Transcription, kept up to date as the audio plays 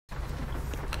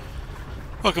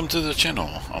Welcome to the channel.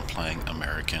 I'm playing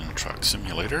American Truck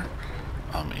Simulator.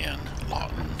 I'm in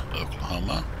Lawton,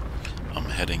 Oklahoma. I'm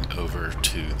heading over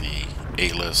to the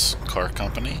A-List car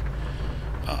company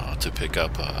to pick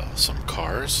up some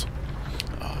cars.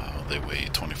 They weigh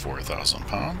 24,000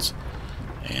 pounds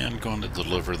and going to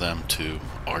deliver them to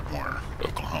Ardmore,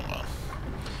 Oklahoma.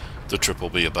 The trip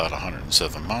will be about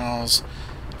 107 miles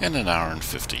in an hour and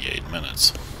 58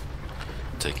 minutes.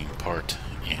 Taking part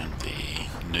in the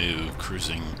new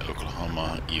Cruising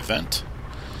Oklahoma event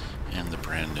and the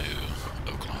brand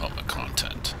new Oklahoma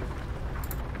content.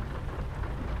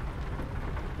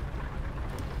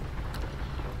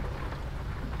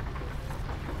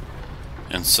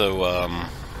 And so,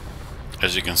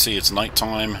 as you can see, it's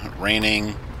nighttime,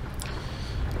 raining.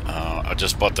 I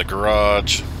just bought the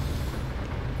garage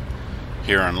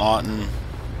here in Lawton.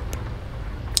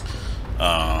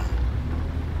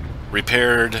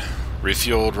 Repaired,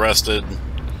 refueled, rested,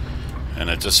 and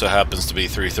it just so happens to be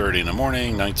 3:30 in the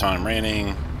morning. Nighttime,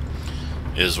 raining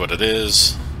is what it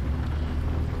is,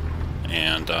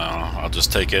 and I'll just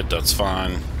take it. That's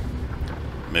fine.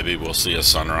 Maybe we'll see a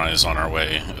sunrise on our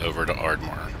way over to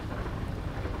Ardmore.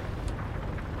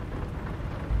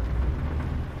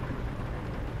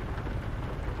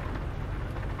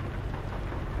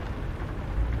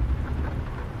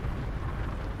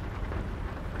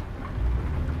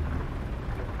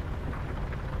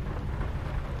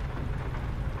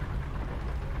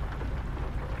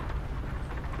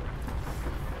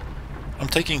 I'm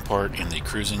taking part in the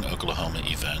Cruising Oklahoma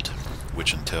event,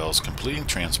 which entails completing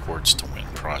transports to win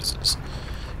prizes.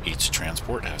 Each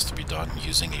transport has to be done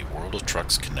using a World of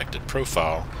Trucks connected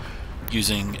profile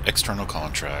using external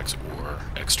contracts or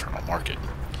external market.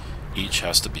 Each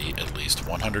has to be at least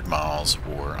 100 miles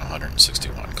or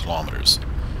 161 kilometers.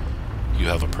 You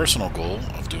have a personal goal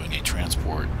of doing a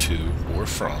transport to or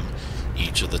from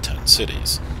each of the 10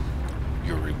 cities.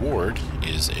 Your reward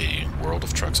is a World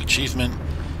of Trucks achievement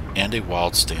and a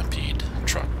Wild Stampede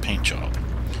truck paint job.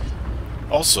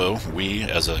 Also, we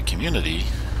as a community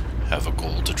have a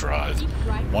goal to drive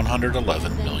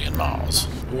 111 million miles,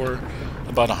 or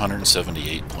about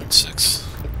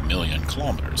 178.6 million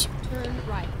kilometers,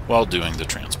 while doing the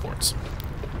transports.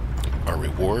 Our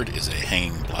reward is a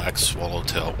hanging black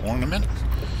swallowtail ornament.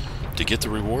 To get the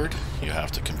reward, you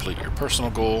have to complete your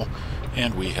personal goal,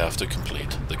 and we have to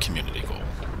complete the community goal.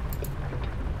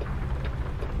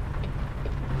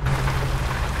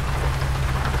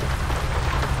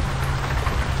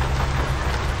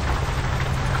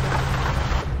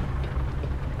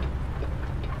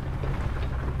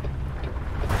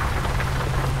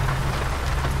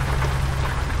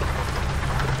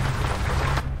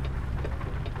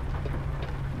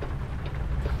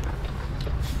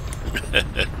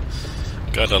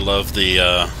 Gotta love the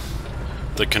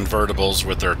convertibles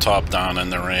with their top down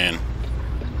in the rain.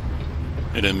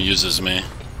 It amuses me.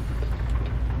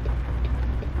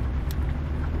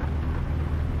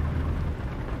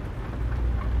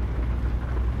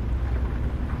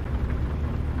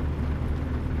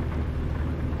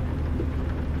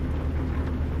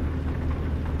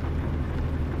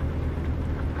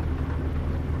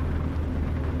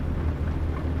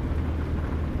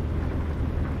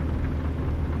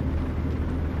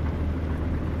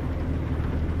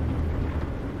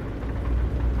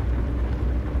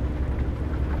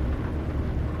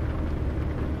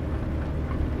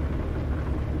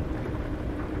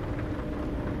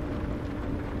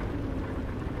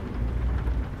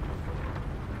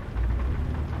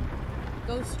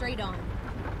 Go straight on.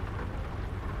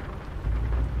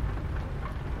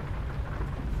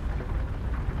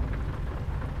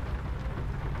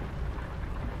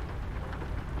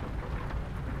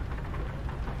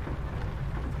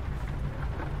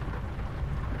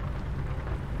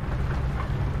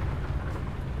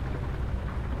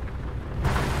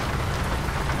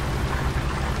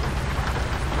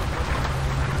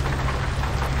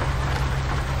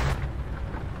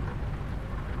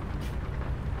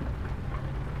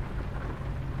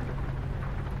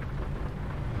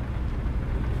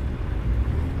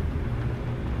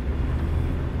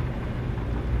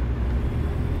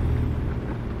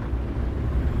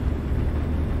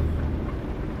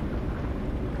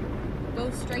 Go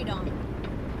straight on.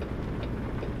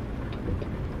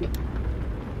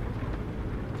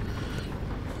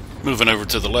 Moving over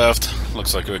to the left.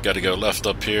 Looks like we've got to go left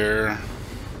up here.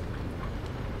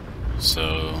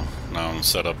 So now I'm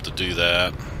set up to do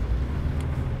that.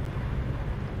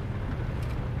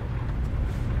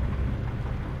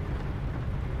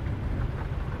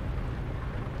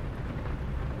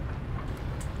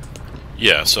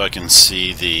 Yeah, so I can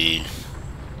see the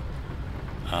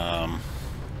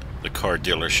the car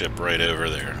dealership right over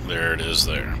there. There it is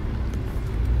there.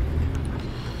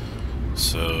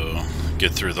 So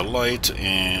get through the light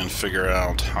and figure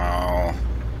out how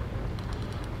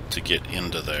to get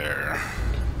into there.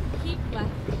 Keep left,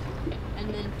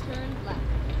 and then turn left.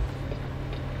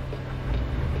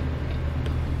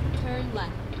 Turn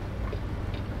left.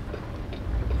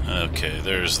 Okay,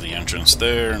 there's the entrance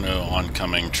there. No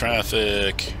oncoming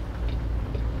traffic.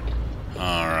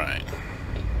 Alright.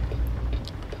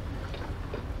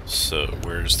 So,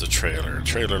 where's the trailer?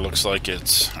 Trailer looks like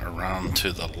it's around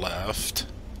to the left.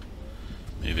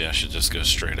 Maybe I should just go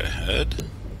straight ahead.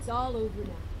 It's all over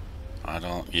now. I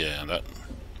don't... Yeah,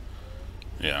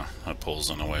 that pulls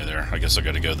in the way there. I guess I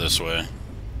gotta go this way.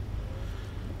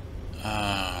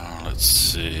 Let's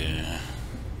see...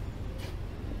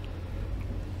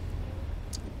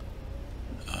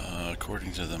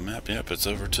 according to the map, yep, it's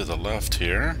over to the left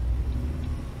here.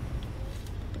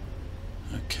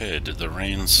 Okay, did the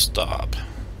rain stop?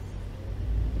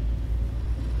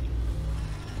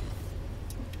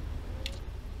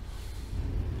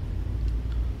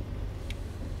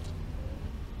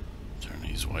 Turn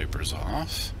these wipers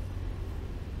off.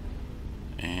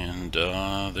 And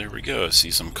there we go. I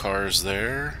see some cars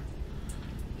there.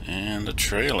 And a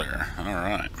trailer.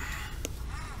 Alright.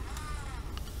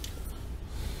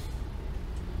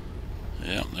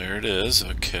 Yep, there it is.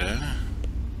 Okay.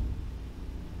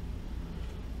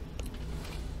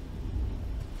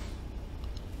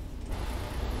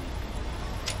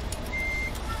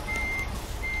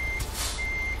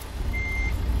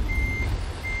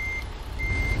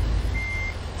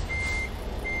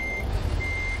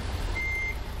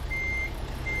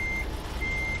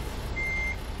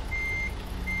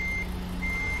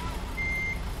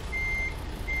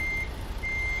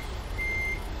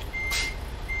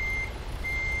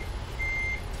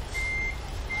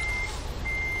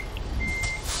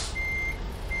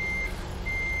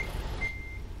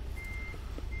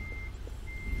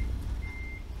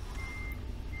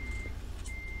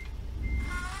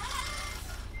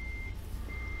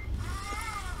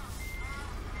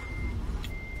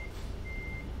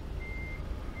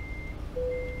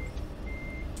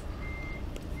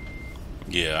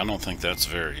 Yeah, I don't think that's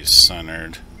very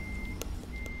centered,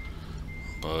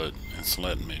 but it's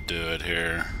letting me do it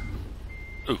here.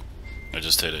 Ooh, I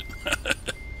just hit it.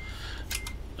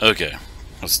 Okay,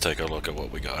 let's take a look at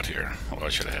what we got here. Oh, I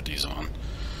should have had these on.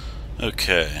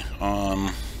 Okay,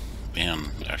 and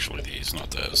actually these,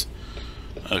 not those.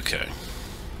 Okay.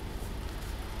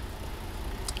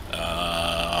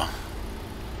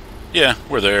 Yeah,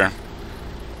 we're there.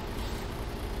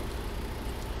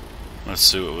 Let's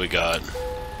see what we got.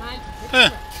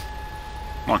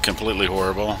 Not completely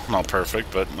horrible. Not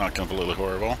perfect, but not completely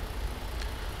horrible.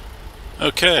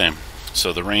 Okay,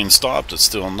 so the rain stopped. It's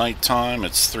still nighttime.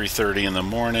 It's 3:30 in the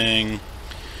morning.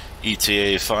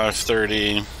 ETA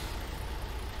 5:30.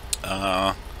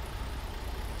 I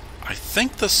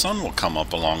think the sun will come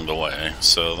up along the way,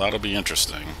 so that'll be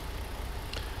interesting.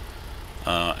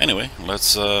 Anyway,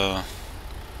 let's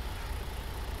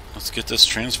get this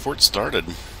transport started.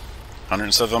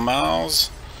 107 miles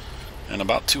in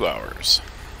about 2 hours.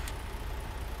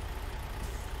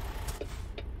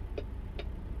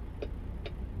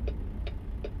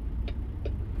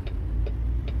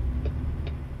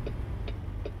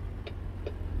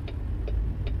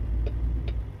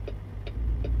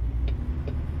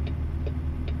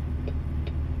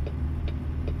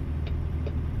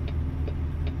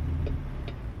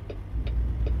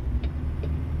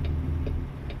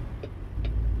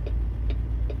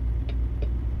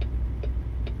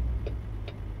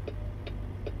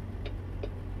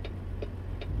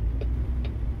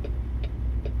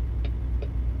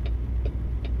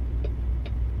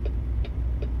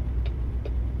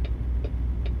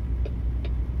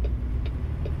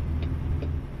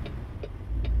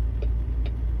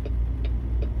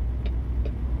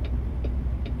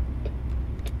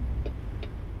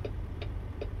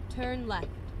 Turn left.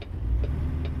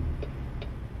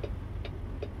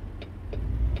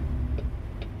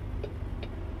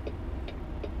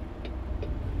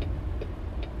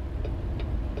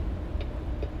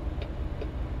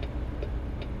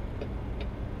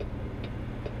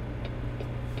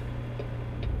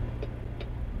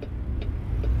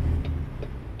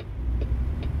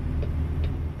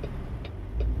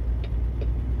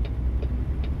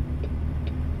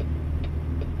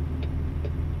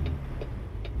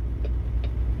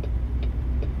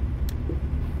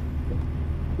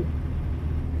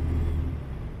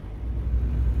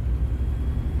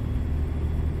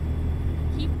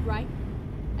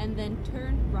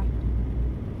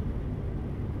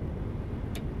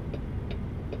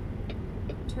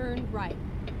 turn right.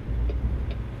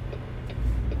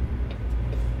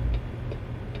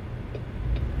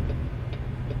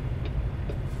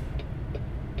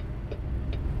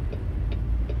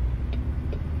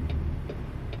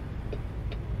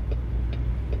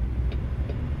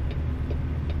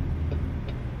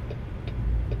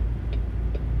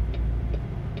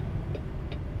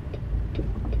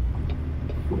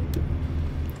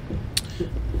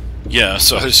 Yeah,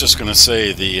 so I was just going to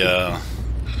say the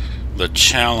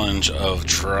challenge of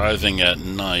driving at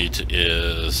night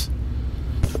is,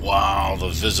 wow, the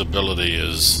visibility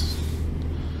is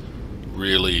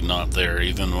really not there,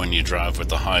 even when you drive with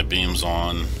the high beams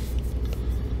on.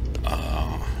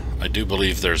 I do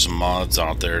believe there's mods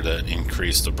out there that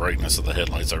increase the brightness of the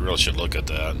headlights. I really should look at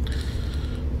that.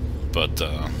 But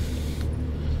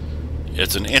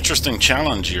it's an interesting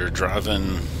challenge. You're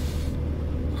driving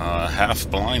half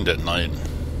blind at night.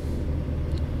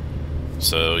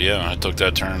 So yeah, I took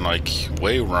that turn like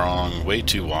way wrong, way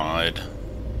too wide.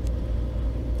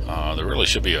 There really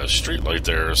should be a street light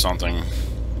there or something.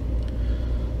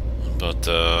 But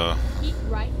keep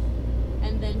right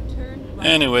and then turn right.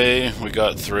 Anyway, we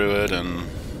got through it, and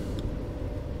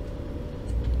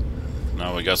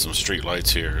now we got some street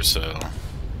lights here, so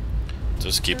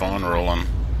just keep on rolling.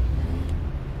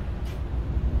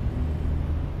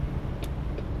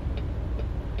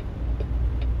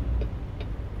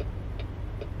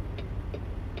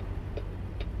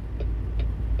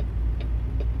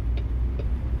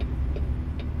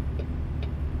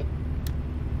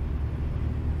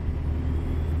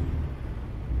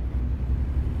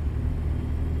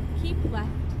 Keep left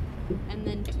and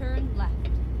then turn left.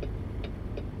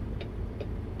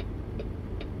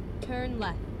 Turn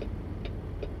left.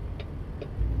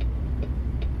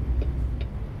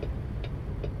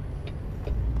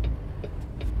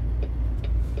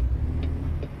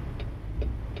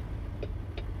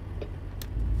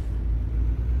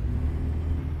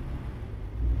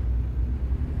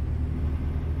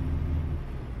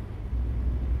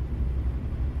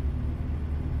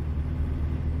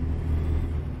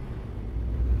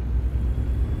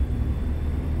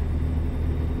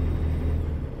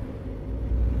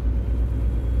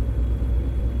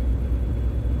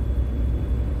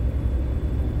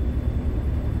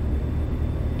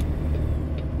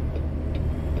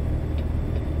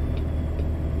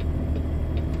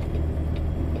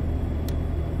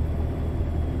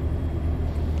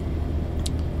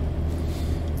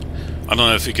 I don't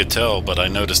know if you could tell, but I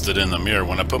noticed it in the mirror.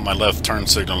 When I put my left turn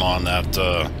signal on,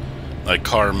 that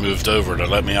car moved over to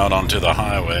let me out onto the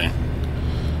highway.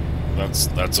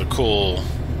 That's a cool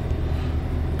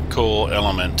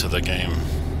element to the game.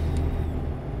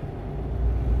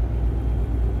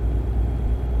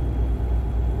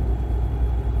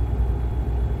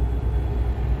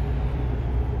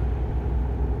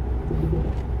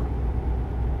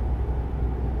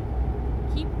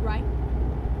 Keep right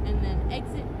and then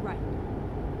exit right.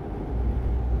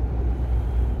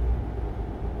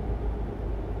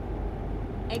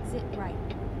 Exit right.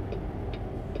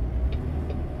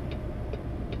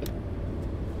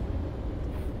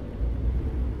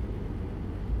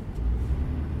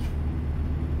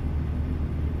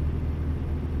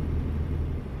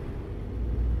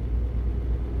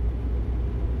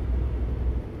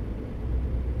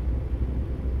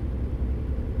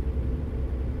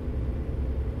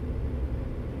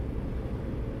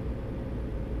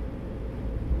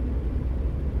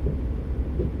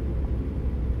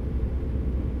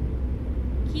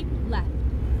 Keep left.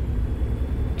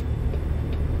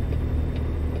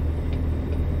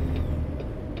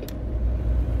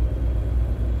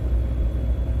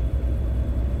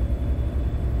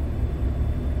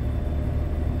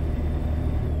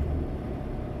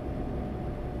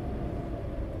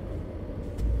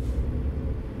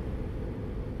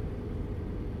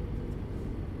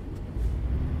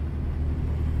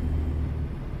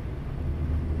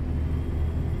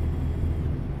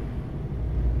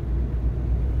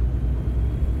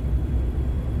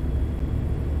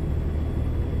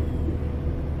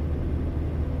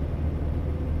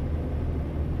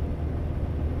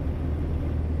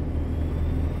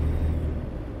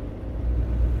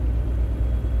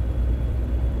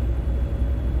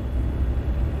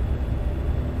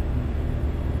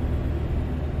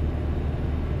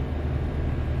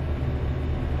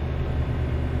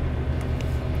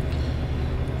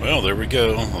 Well, there we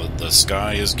go. The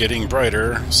sky is getting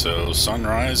brighter, so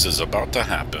sunrise is about to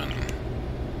happen.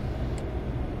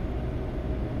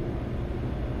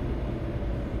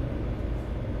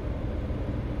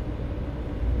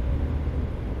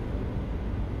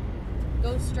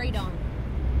 Go straight on.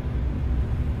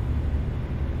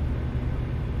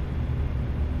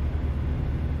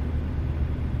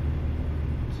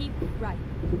 right.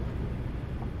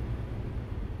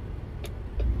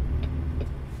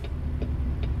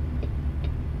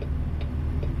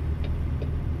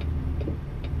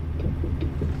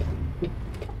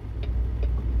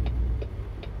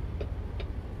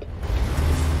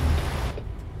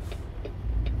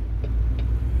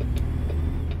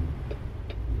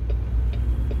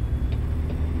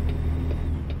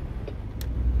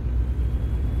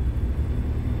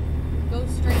 Go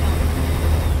straight on.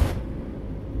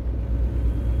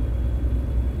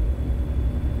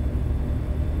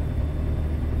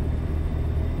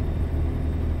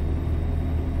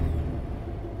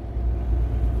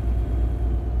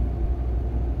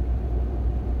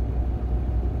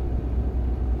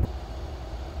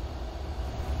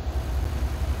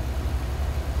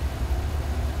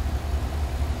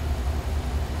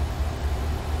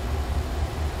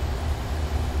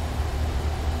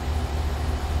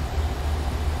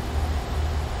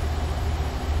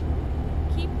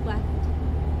 Keep left,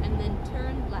 and then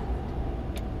turn left.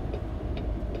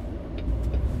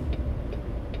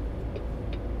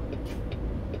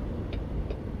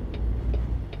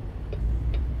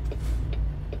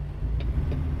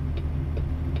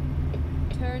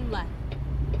 Turn left.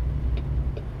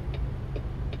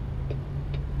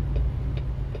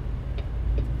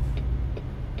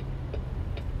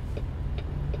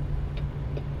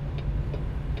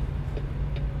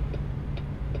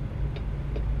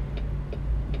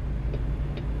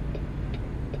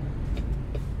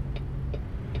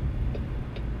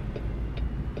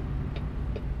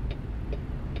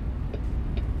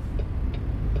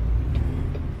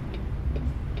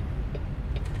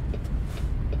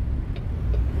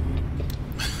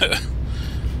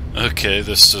 Okay,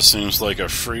 this just seems like a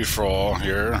free-for-all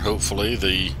here. Hopefully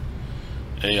the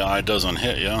AI doesn't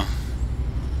hit you.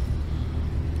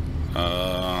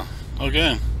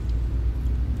 Okay.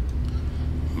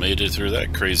 Made it through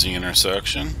that crazy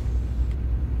intersection.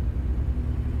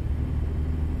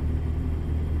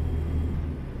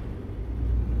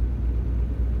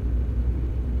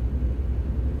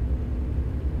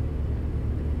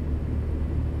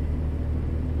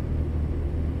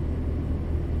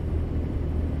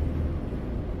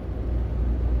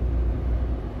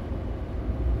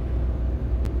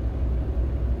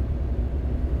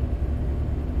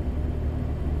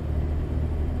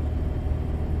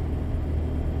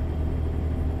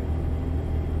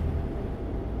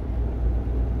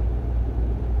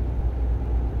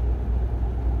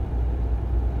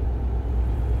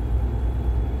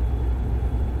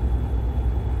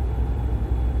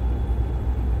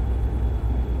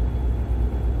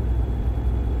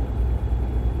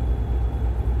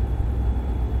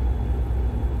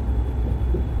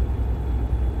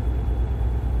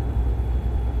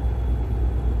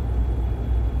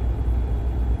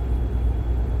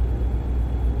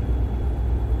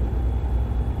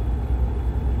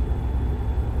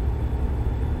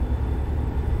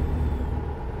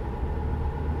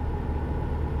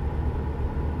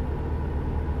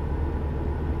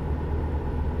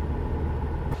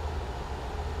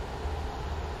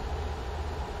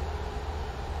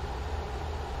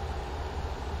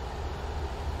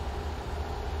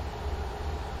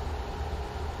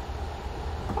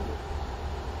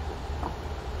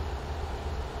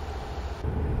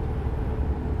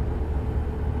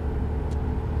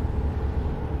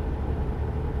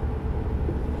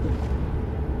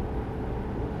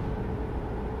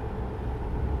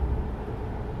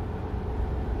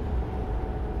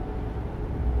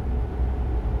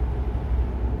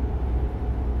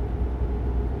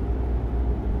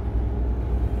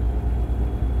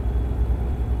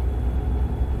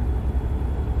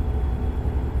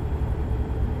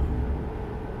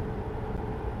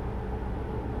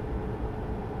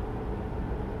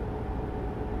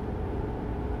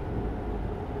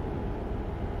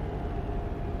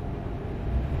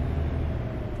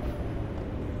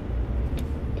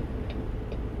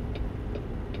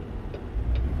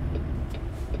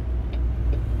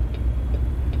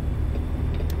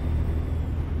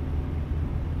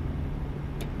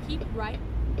 Keep right,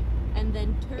 and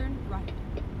then turn right.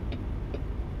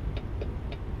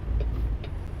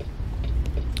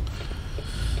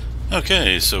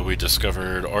 Okay, so we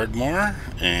discovered Ardmore,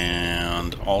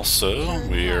 and also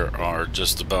we are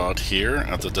just about here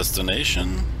at the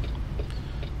destination.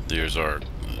 There's our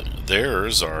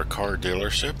car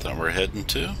dealership that we're heading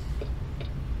to.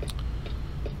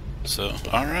 So,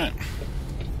 all right.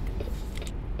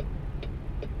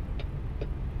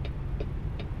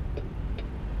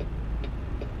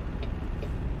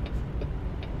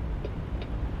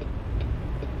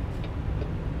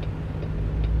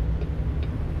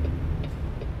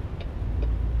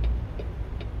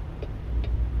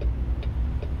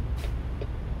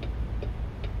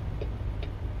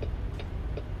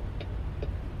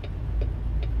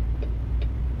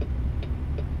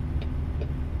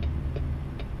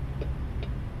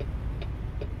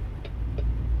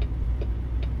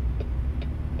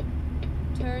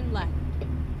 turn left.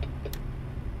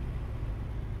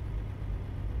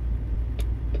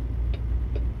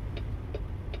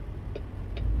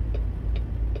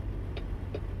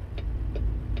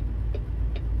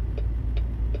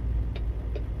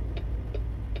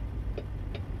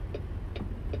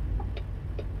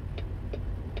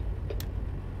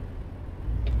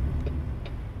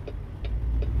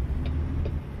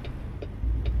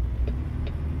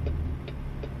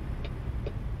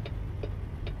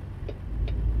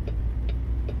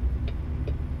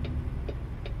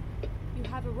 You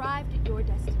have arrived at your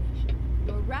destination.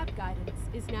 Your route guidance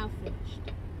is now finished.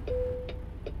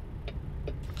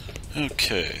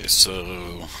 Okay,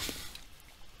 so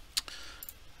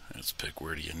let's pick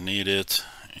where do you need it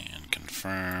and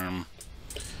confirm.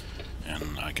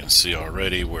 And I can see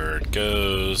already where it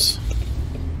goes.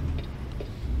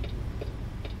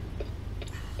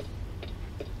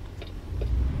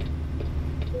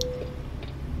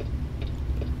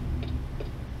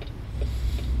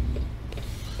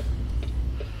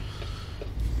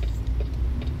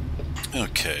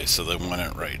 Okay, so they want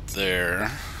it right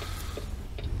there.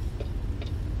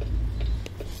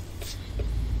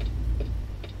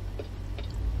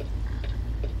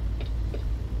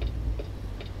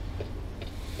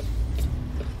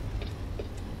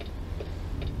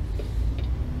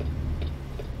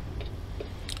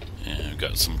 And we've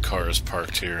got some cars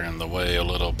parked here in the way a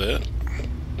little bit.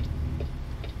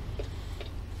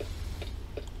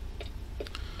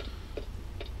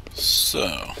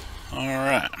 So,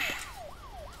 alright.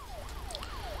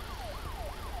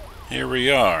 Here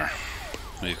we are.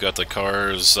 We've got the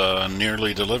cars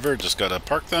nearly delivered, just got to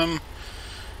park them.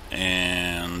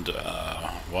 And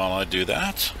while I do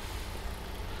that,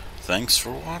 thanks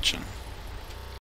for watching.